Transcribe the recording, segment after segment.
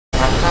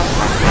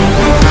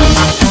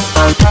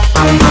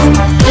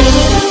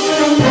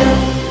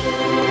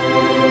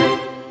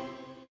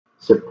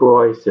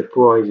Surprise,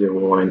 surprise,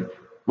 everyone.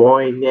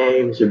 My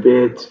name's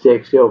Bid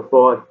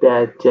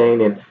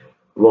 60413 and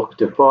welcome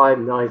to Five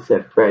Nights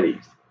at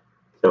Freddy's.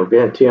 So we're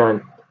gonna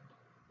turn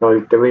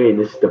night 3 and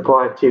this is the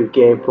part 2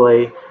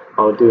 gameplay.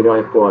 I'll do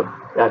night 4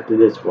 after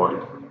this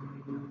one.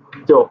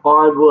 So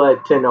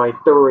onward to night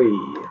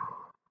 3.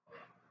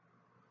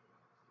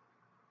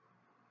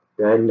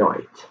 Good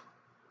night.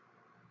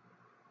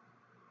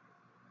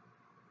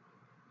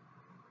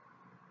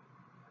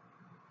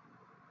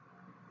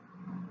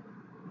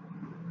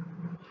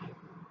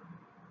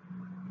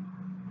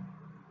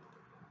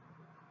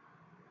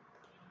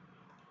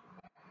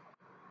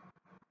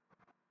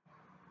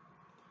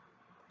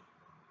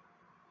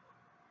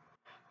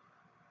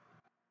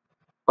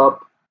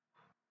 Up.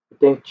 I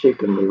think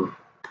CHICA move.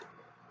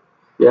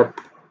 Yep.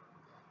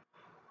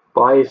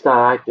 Why is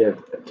not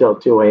active until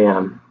 2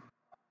 a.m.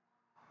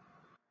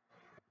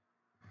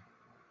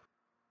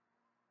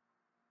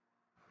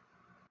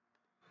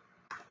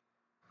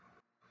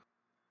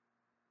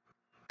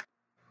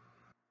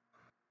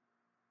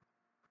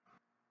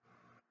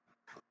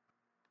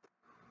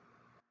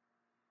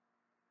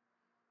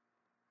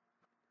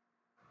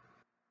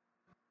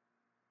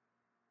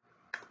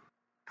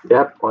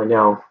 Yep, I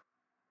know.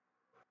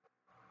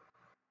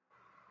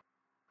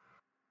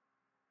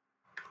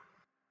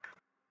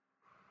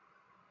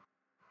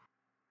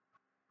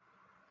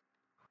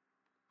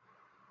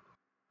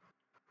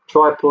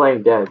 Try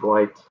playing Dead,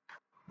 right?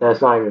 That's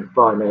not even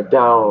fun, man. I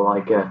don't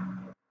like it.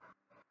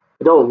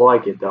 I don't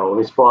like it though.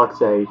 His Fox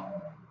say,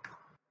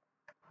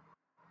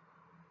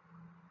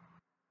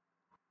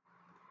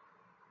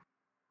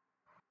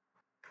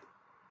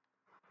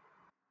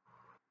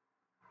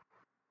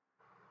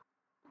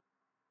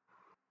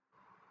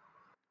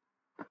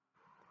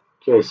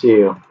 okay, see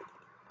you.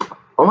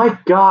 Oh my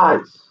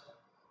god!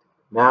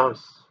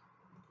 Mouse.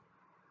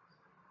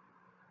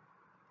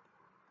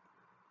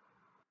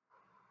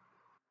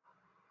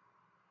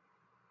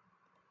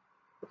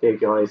 Okay,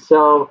 guys,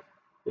 so,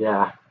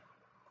 yeah.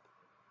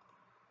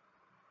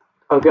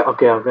 Okay, I'm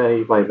gonna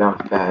use my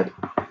mouse pad.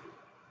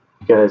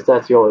 Because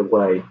that's the only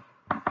way.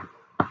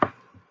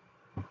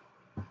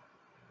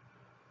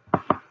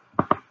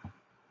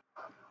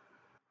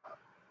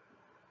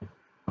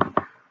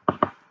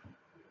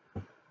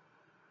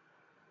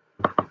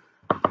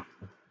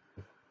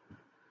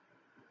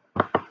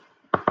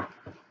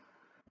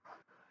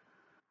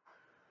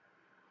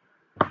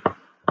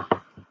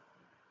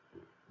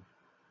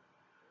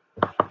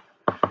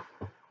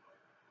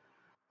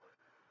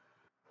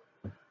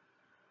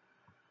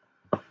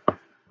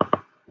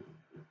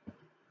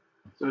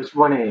 So it's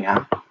 1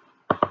 a.m.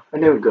 I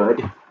knew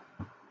good.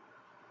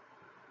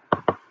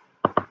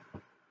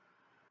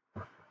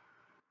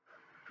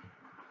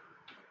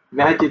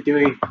 Imagine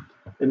doing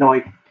the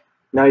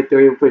night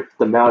 3 with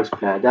the mouse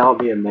pad. That would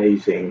be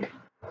amazing.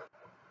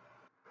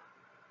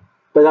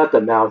 But not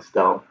the mouse,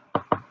 though.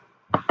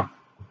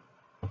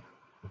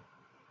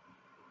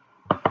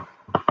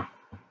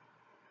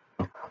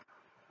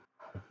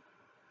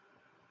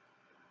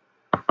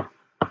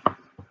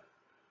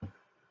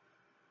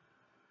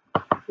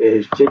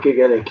 Is Chica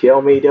gonna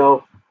kill me,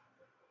 though?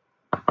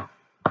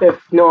 If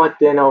not,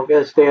 then I'm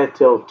gonna stay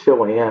until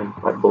 2 a.m.,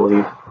 I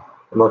believe.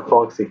 And let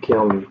Foxy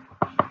kill me.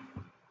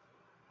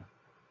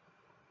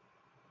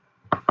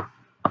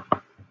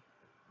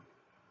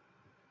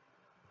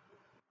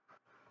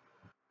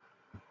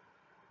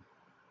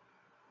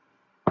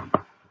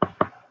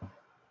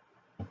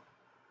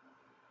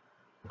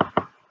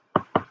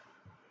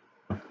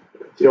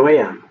 Two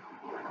a.m.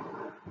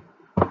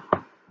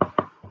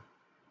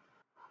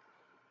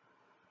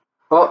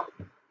 Oh,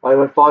 why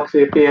when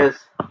Foxy appears,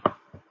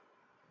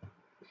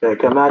 he's gonna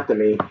come after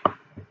me.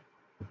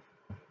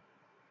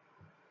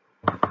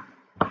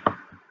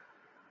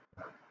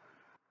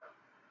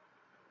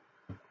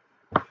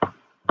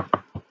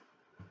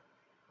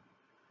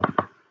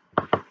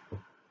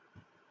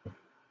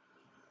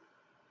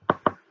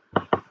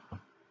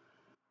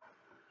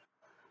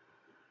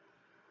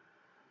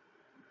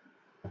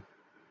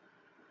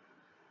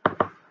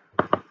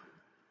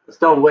 Let's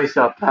don't waste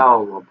our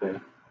power a little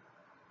bit.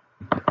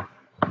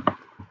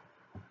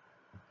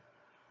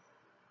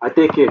 I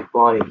think if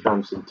Bonnie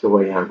comes in 2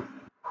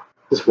 a.m.,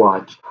 just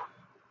watch.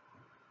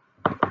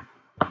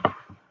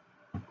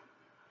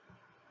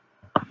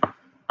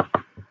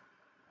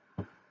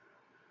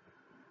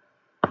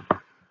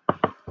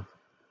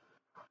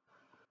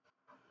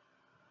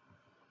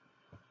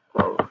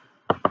 Oh.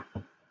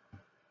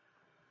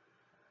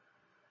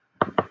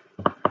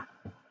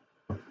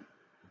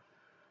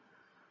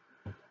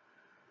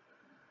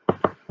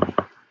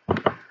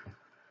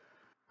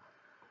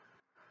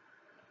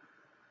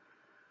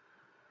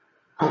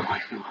 Oh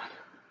my god.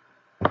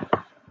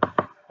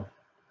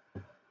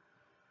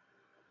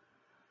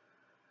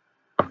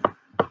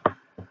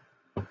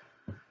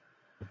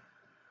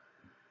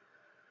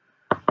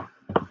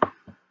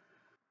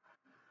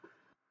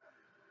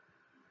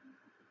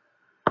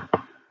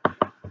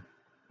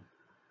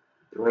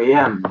 3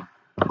 a.m.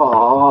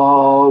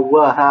 Oh,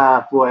 we're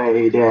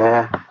halfway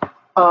there.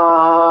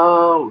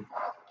 Oh,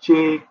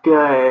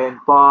 Chica and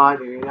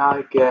Bonnie and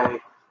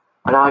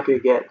I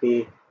could get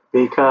me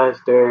because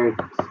they're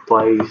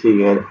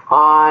lazy, and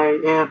I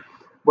am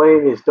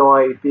waiting this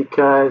story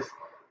because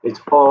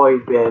it's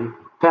already been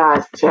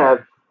past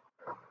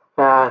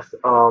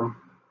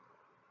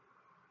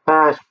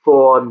past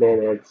 4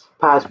 minutes,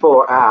 past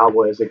 4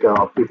 hours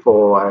ago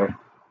before.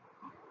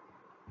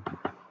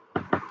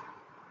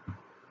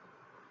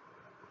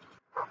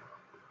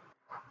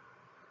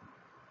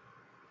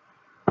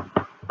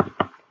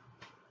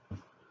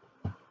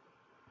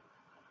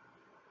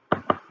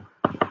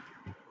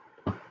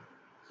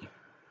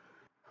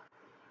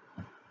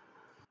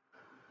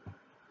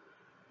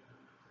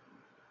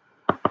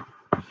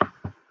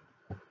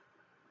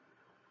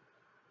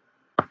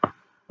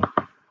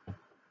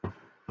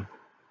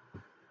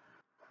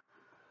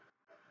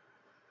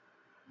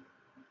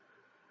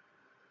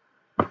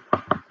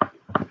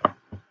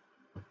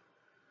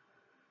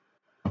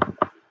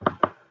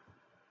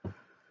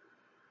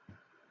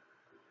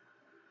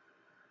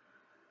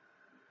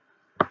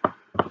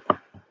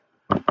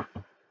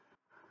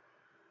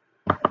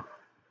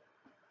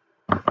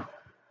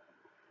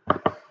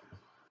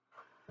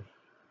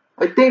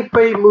 I think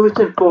Freddy moves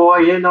in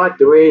 4 a.m., not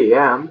 3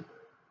 a.m.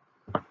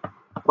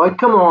 Like,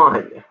 come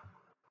on.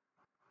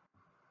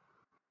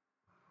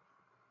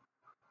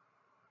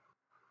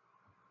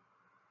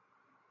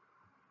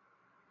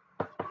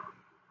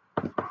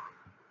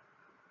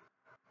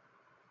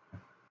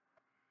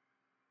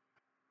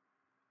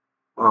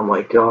 Oh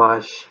my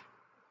gosh.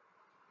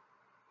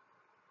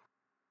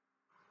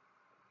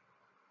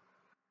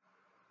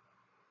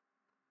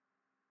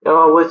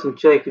 No, I wasn't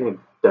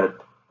checking the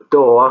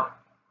door.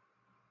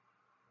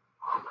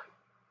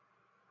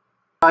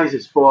 Guys,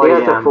 it's 4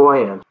 a.m. Yeah, it's 4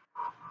 a.m.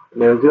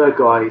 No good,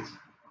 guys.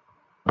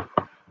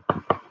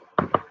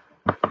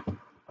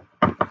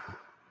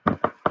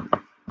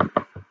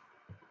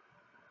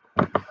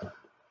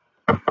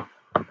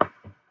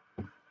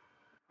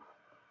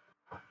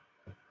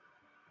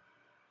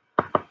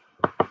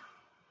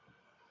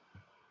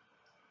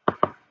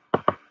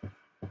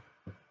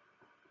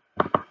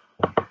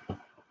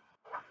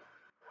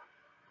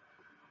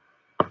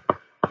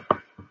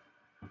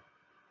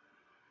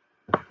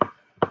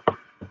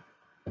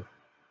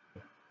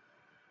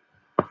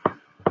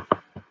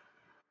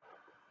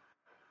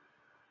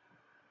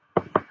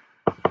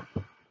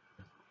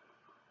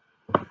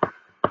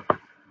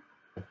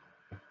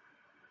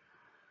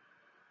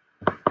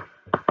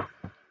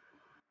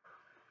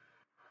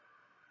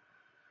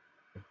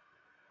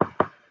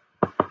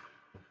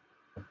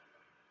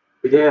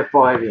 We did at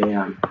 5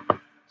 a.m.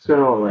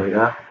 Sooner or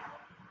later.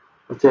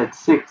 It's at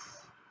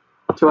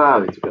 2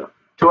 hours ago.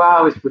 2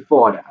 hours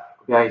before that.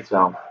 Okay,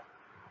 so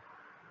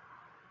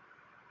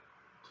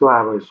 2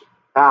 hours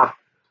after,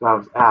 2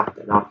 hours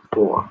after, not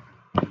before.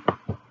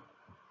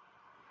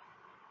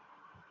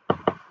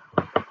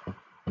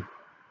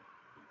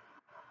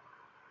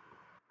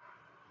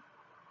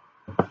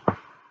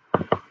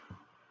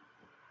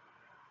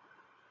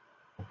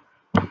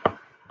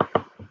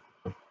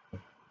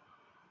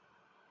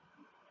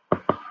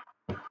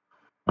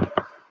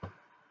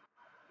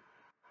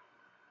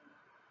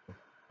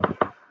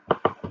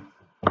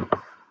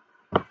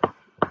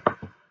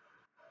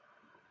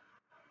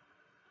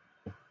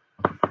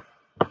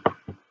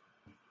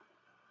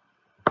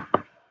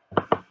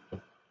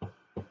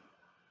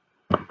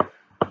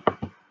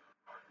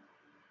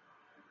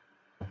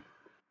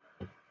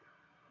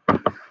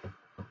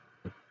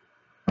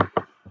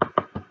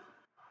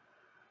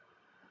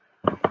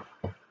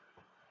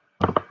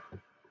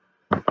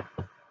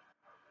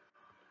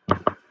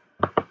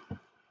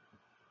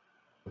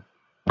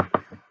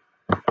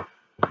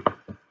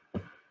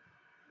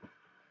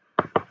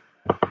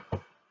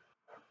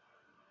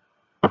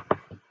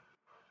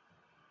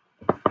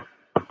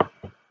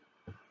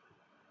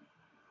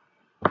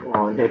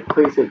 Oh, and hit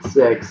police at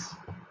 6.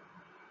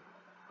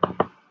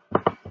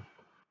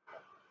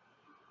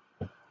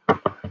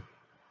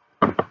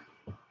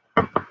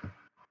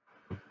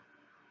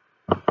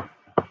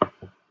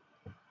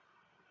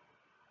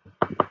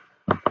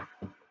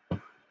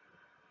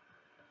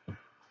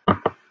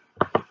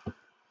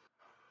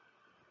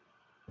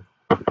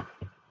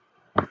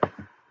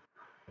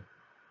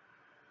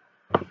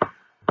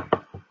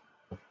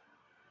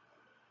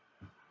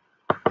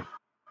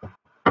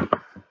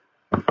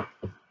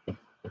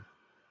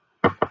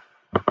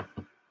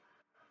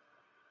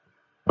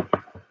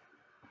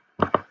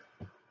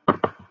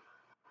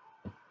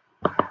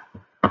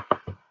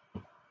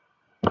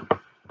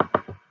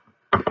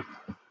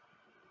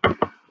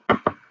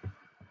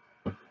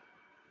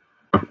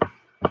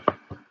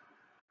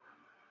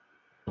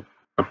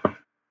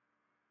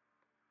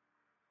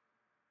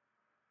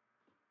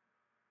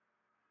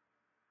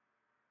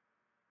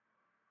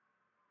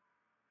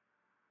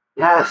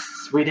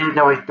 Yes, we did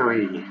night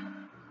 3.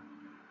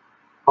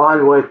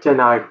 Onward to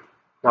night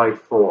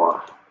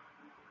 4.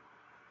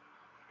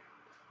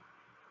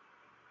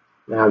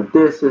 Now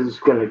this is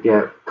gonna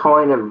get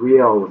kind of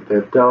real with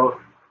it though.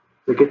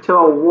 We can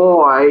tell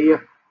why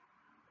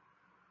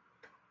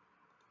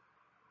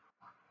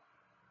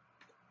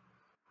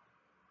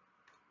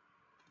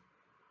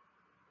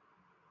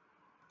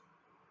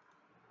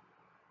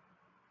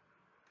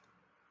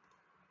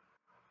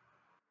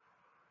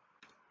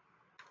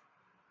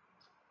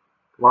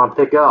Want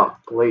to pick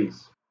up,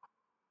 please?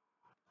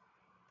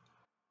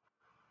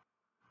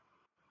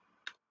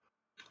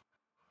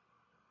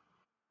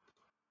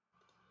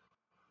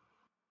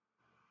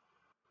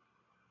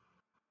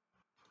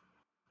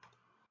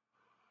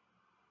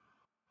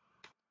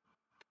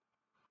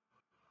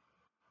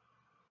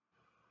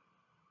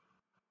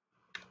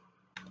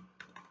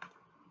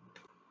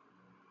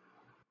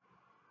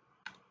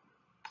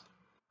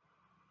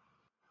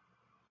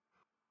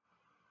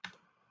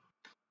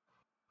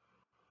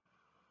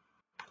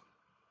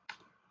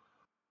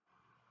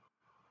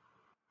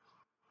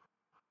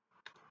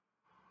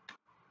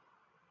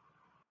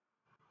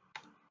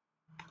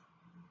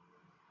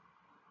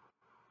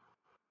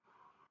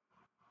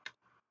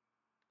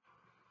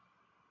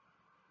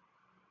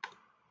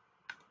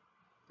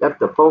 Yep,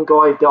 the phone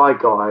guy died,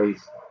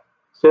 guys.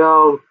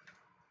 So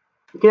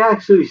you can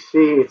actually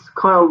see it's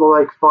kind of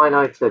like Five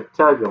Nights at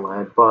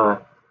Turbulent,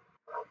 but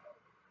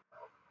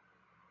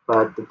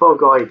the phone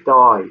guy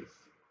dies.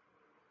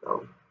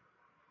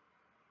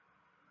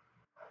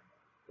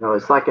 So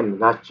it's like in a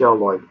nutshell,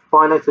 like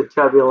Five Nights at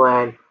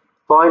Turbulent,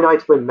 Five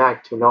Nights with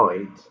Mac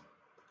tonight,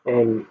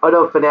 and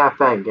other FNAF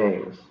fan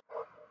games.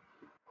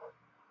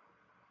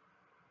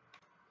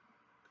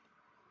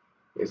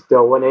 It's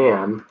still 1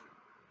 a.m.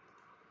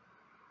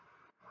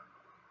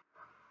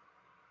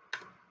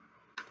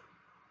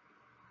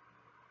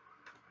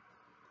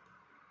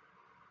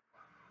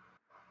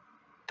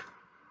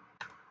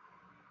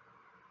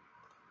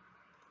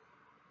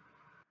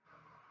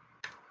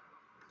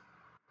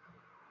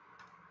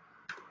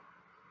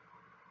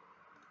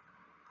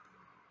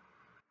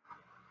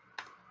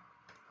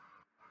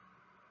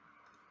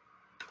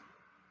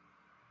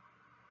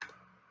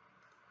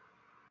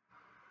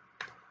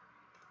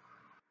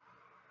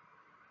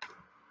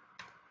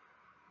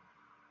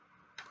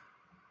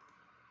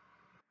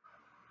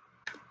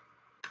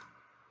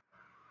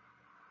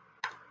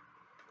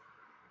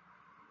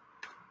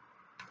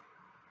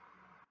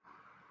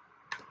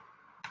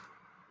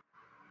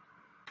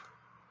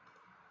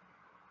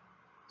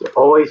 So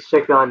always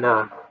check on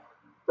the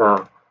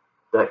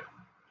the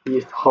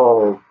East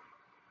Hall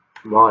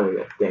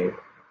monitor thing.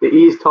 The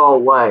East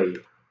Hall Way.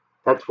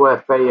 That's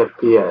where Freddy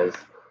appears.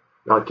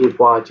 And I'll keep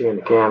watching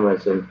the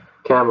cameras and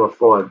camera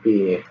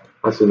 4B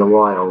once in a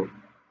while.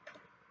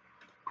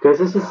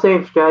 Because it's the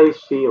same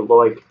strategy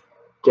like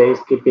J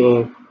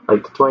skipping,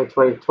 like the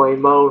 2020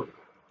 mode.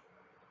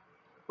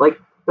 Like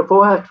the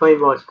 4F20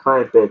 mode is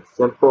kind of a bit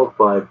simple,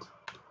 but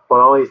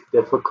always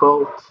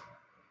difficult.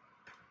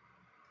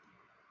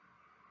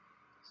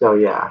 So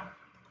yeah.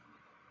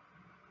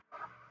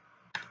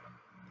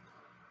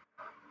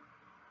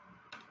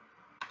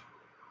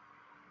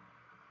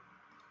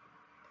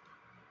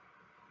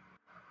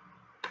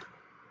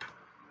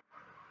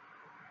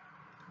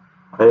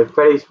 And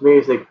Freddy's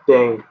music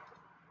thing.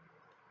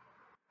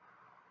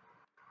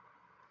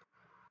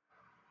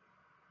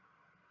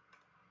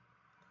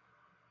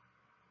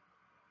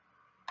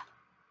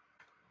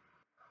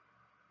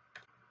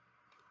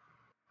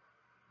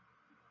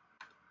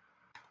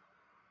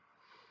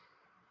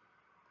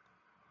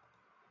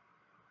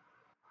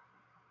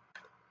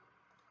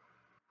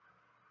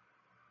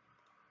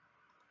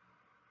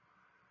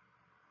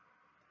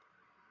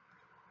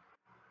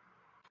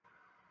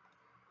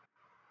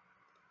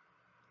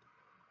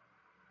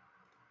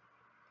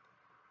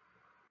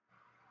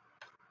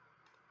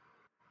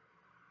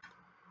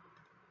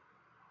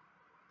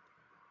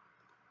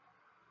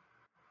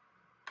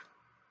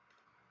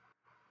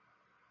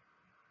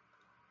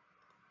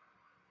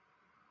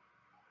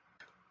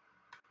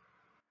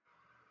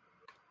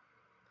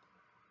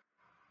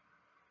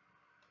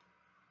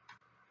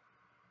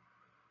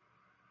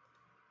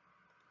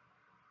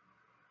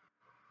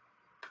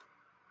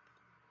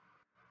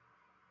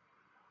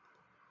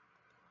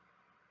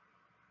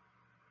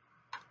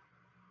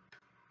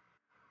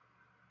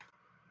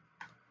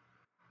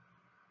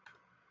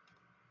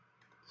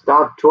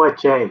 'Stop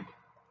twitching.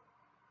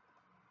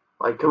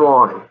 Like, come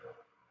on.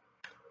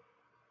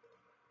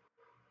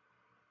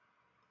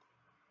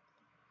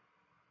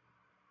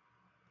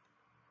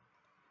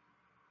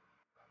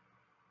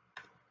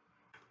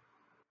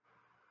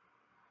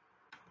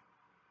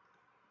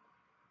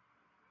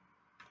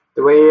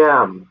 3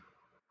 a.m.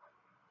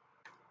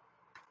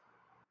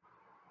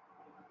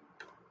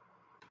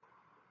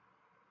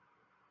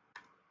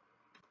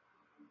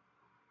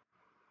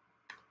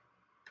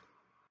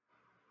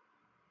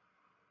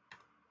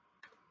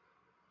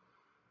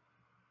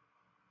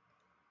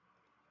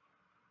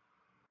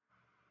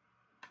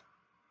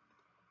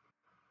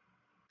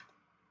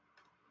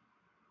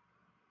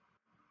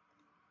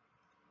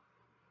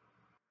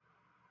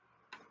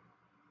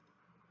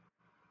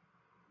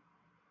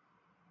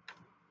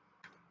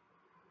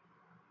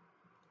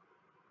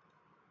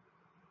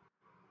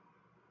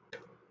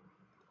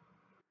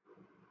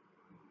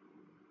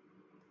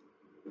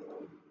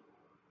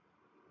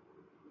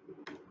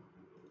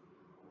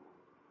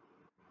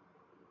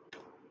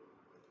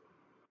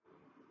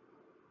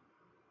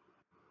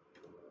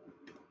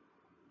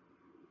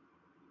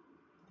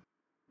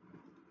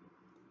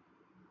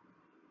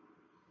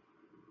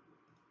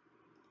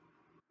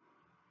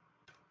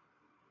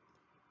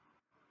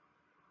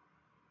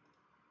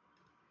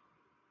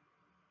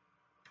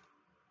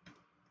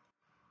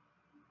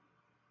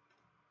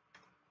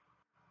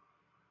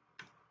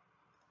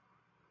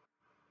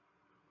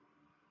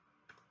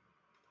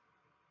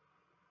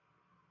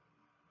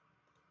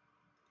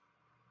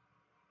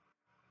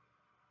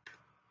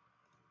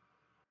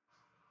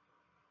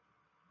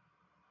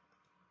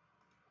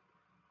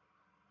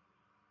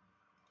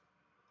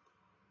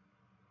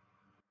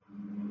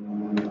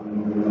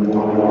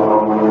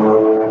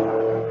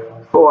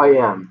 4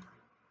 a.m.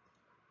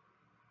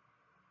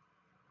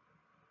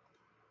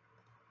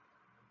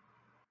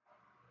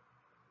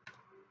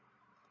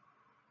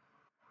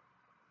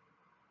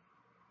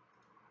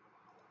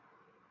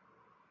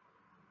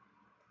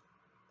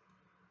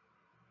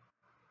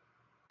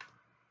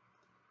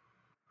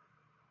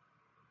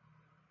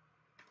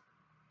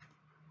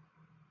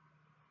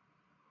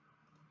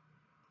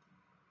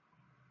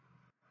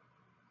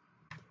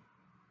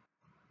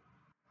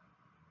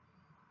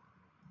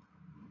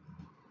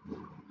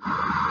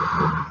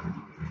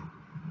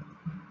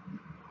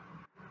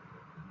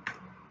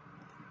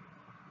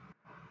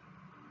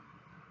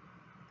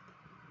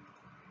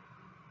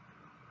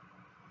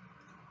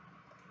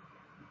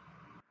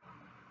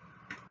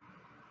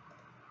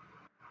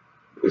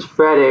 It's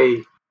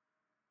Freddy.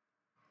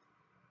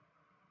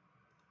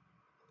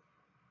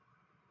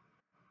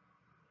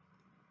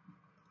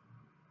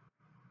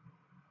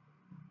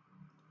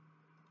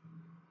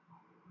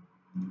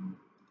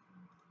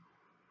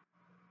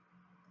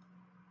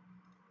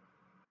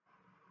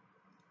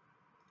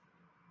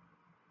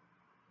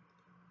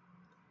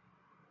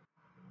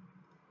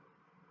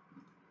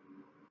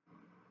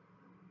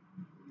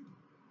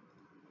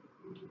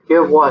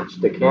 Here, watch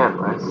the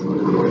cameras.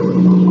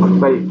 I'm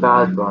Freddy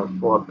Fazbear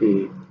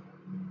 4B.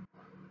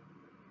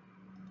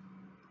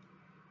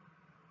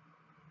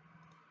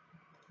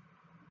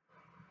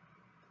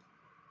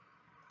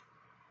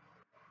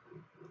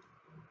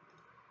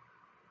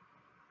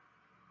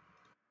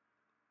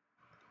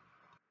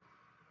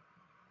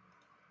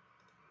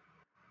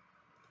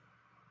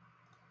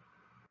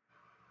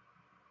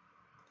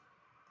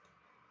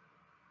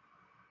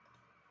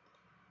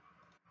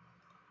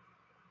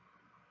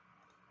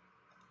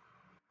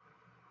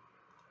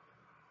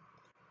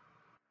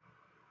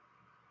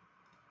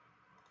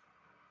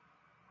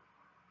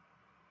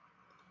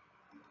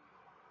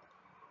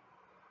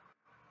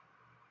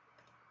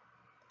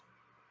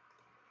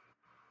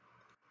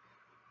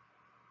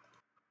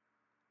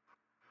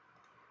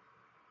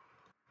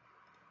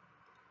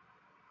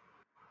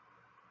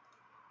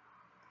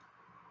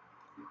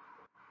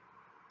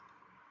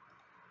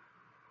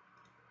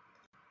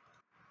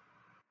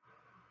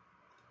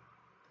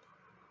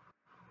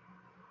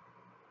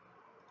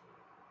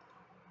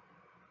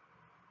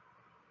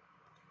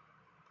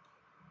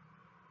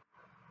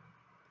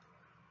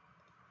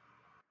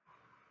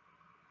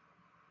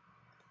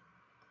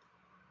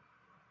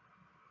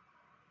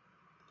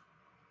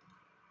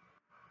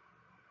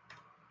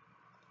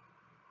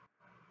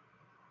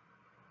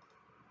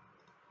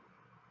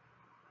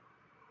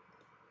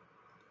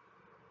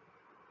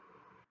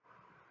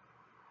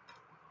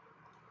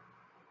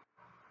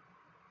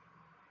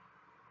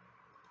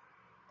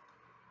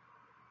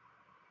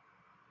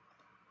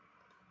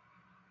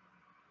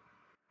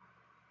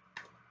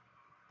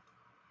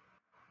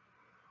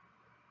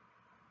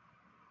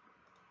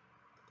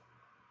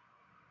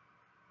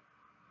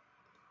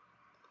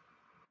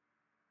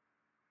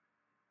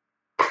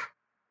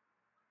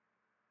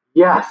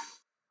 Yes!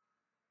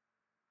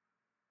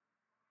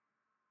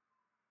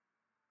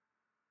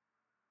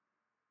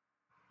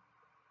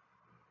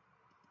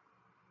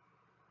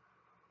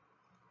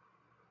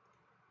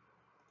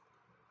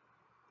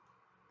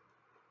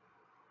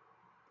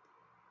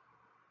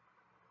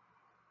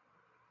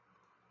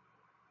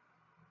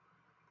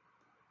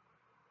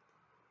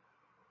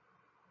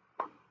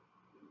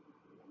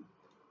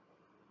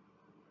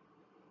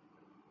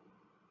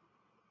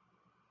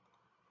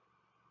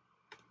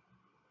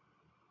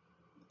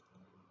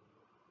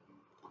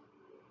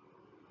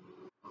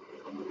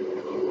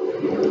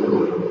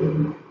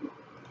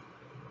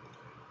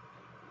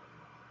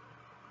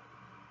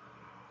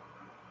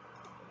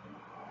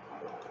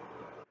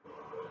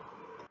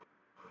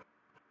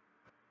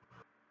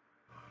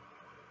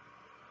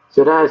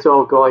 So that is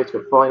all, guys,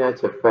 for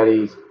Finance at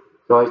Freddy's.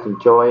 Guys,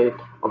 enjoy it.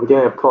 I'll be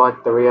doing a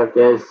part 3 of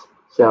this,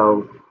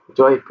 so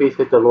enjoy it. Please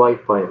hit the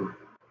like button.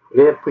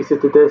 Again, please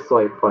hit the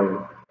dislike button.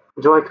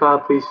 Enjoy,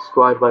 comment, please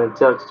subscribe button.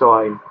 Until next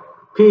time,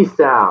 peace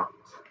out.